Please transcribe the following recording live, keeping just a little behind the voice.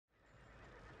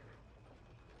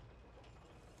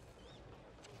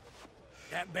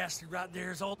That bastard right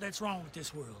there is all that's wrong with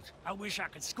this world. I wish I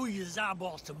could squeeze his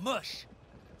eyeballs to mush.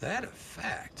 That a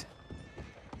fact?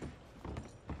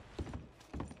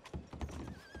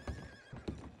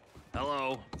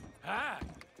 Hello. Hi.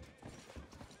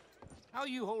 How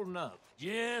you holding up?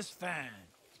 Just fine.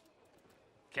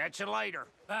 Catch you later.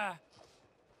 Bye.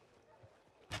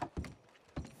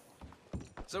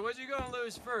 So what you gonna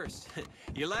lose first?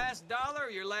 Your last dollar or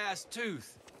your last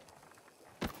tooth?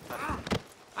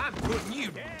 I'm putting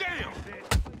you down!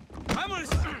 I'm gonna...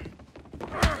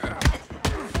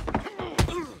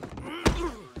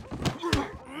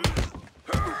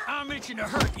 I'm itching to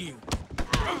hurt you.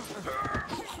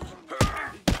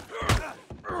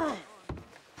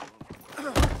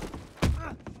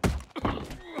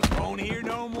 Won't hear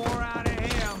no more out of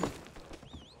him.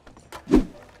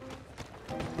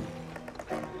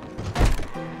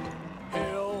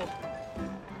 Hell.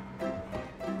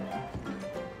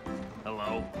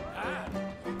 Hello. Hi.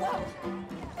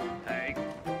 Hey.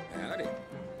 Howdy.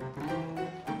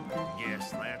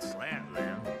 Guess that's that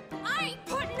then. I ain't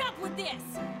putting up with this!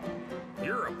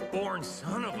 You're a born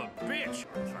son of a bitch,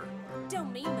 Arthur.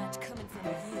 Don't mean much coming from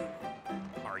you.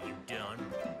 Are you done?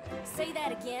 Say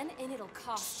that again and it'll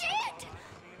cost. Shit!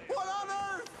 What on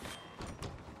earth?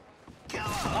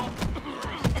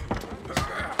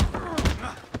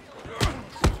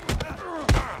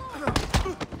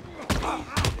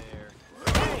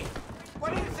 Hey,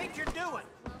 what do you think you're doing?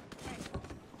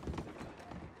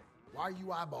 Why are you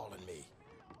eyeballing me?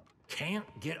 Can't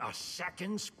get a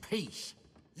second's peace.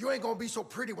 You ain't gonna be so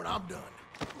pretty when I'm done.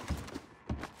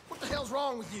 What the hell's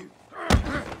wrong with you?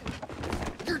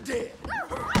 You're dead.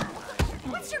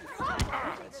 What's your problem?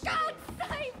 God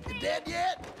save me! You dead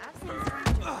yet? I've seen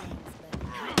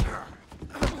stranger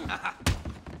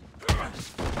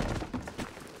things,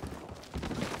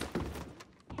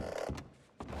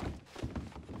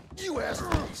 You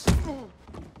assholes.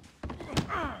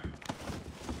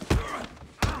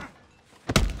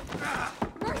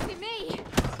 Mercy me!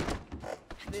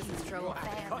 This is trouble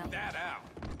family. Cut that out.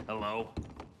 Hello.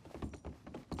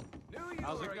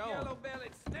 How's it going?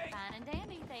 Yellow-bellied snake. Fine and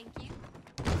dandy, thank you.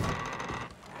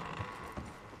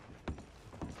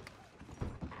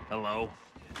 Hello.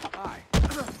 Hi.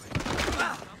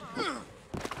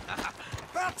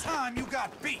 About time you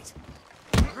got beat.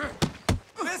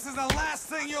 This is the last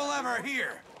thing you'll ever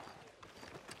hear.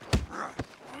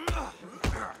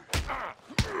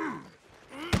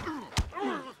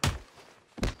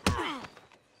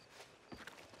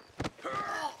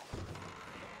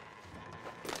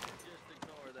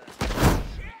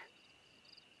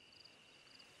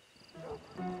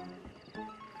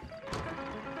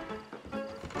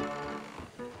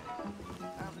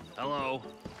 Hello.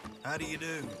 How do you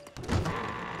do?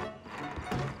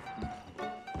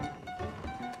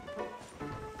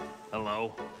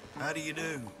 Hello. How do you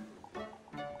do?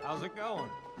 How's it going?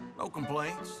 No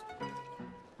complaints.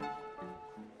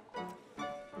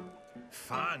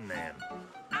 Fine then.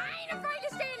 I ain't afraid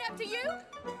to stand up to you!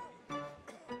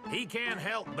 He can't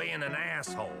help being an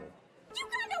asshole. You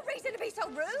got no reason to be so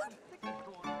rude!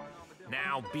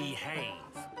 Now behave.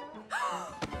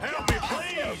 Help me,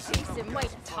 please! Decent way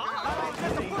to talk.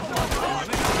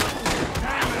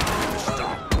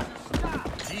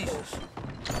 Jesus.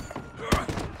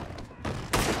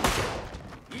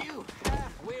 You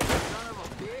half-witted son of a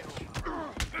bitch.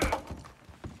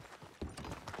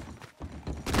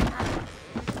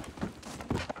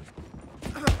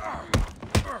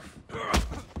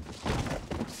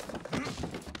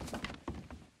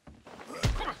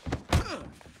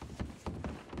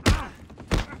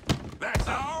 That's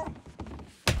all?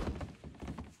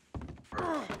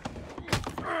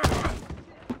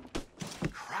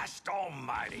 Christ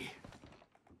almighty.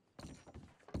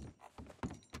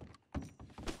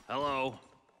 Hello.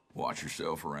 Watch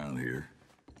yourself around here.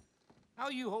 How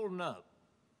you holding up?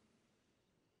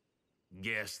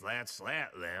 Guess that's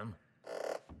that then.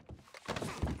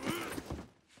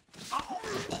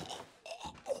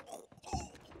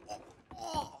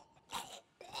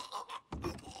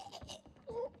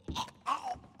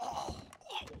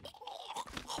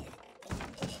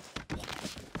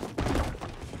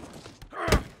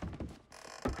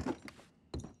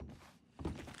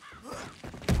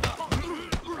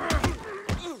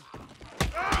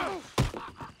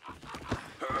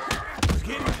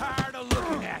 Getting tired of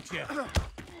looking at you.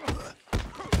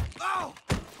 Oh!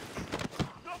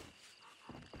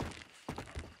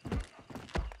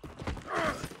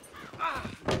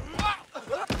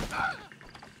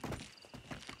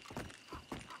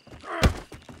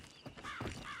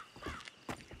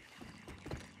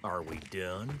 Are we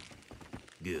done?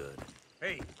 Good.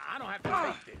 Hey, I don't have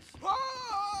to take this.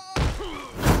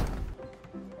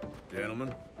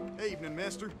 Gentlemen, Evening,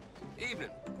 mister. Evening.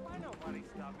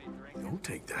 don't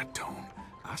take that tone.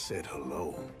 I said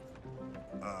hello.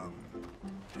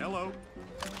 Hello.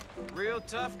 Real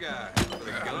tough guy with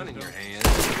a gun in your hand.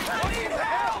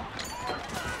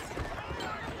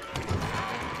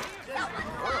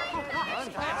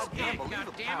 God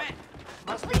damn it!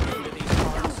 Must be new to these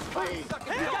parts. Hey,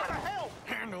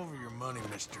 Hand over your money,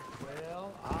 mister.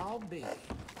 Well, I'll be.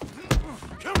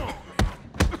 Come on.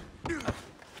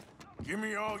 Give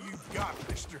me all you've got,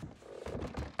 mister.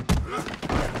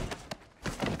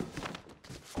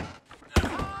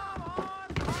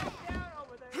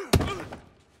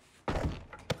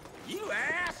 You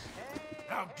ass!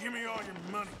 Now give me all your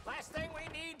money. Last thing we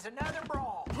need's another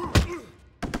brawl.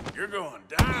 You're going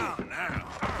down now.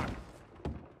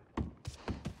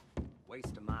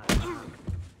 Waste of my time.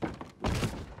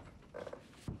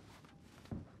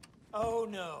 Oh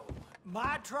no,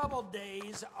 my troubled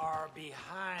days are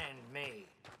behind me.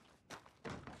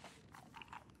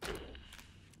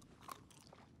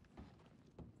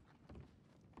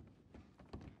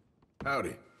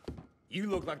 Howdy. You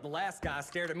look like the last guy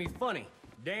stared at me funny.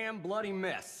 Damn bloody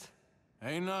mess.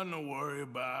 Ain't nothing to worry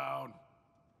about.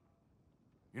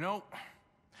 You know,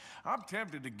 I'm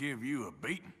tempted to give you a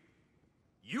beating.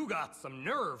 You got some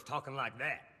nerve talking like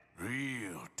that.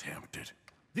 Real tempted.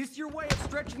 This your way of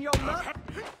stretching your nut?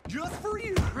 Just for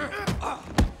you.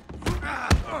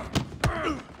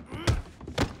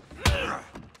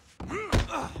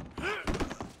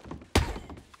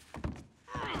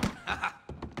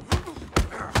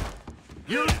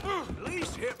 You at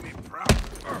least hit me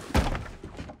proper.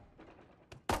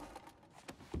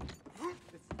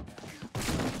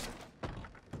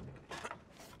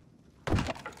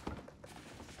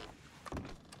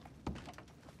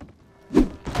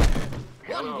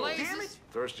 hello. Damn it.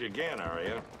 Thirsty again, are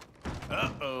you?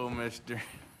 Uh-oh, mister.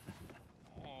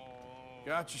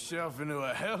 Got yourself into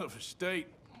a hell of a state.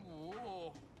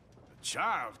 A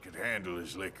child could handle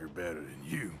his liquor better than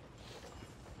you.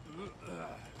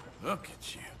 Look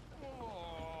at you.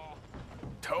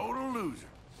 Total loser.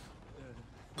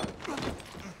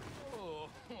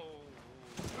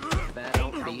 That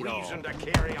don't beat No all. reason to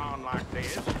carry on like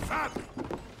this. Finally.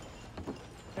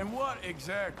 And what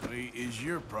exactly is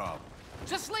your problem?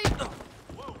 Just leave.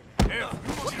 Hell,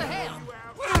 What the hell?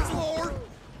 Please, Lord!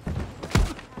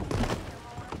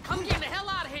 I'm getting the hell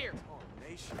out of here.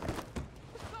 Nation.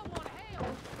 Someone help.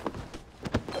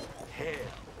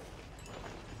 Hell.